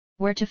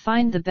Where to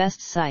find the best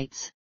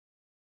sites.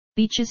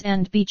 Beaches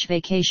and beach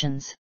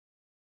vacations.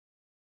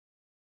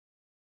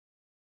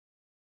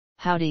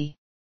 Howdy.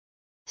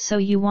 So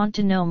you want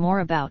to know more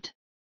about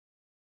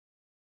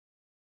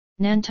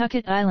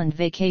Nantucket Island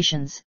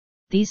vacations?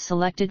 These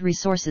selected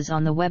resources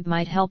on the web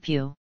might help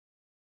you.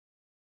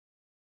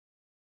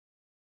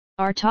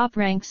 Our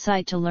top-ranked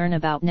site to learn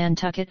about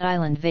Nantucket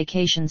Island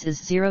vacations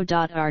is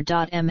 0.r.msn.com.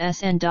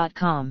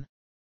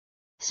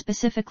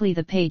 Specifically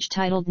the page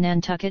titled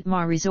Nantucket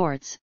Ma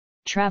Resorts,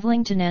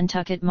 Traveling to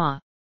Nantucket Ma.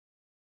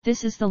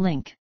 This is the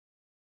link.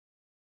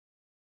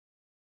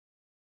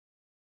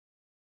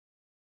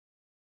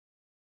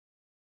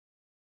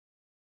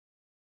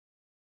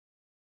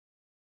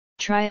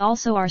 Try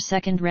also our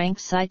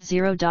second-ranked site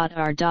 0.r.msn.com,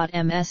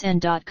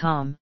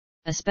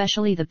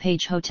 especially the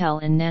page Hotel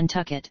in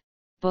Nantucket.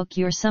 Book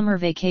your summer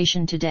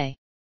vacation today.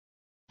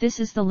 This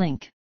is the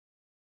link.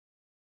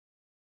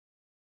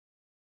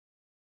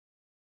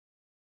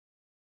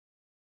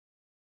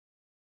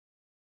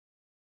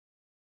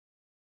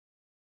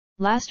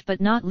 Last but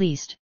not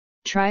least,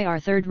 try our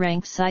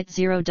third-ranked site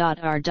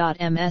 0.r.msn.com.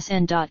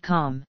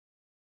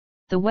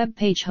 The web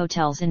page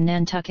Hotels in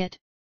Nantucket,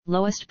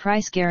 lowest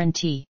price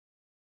guarantee.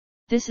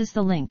 This is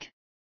the link.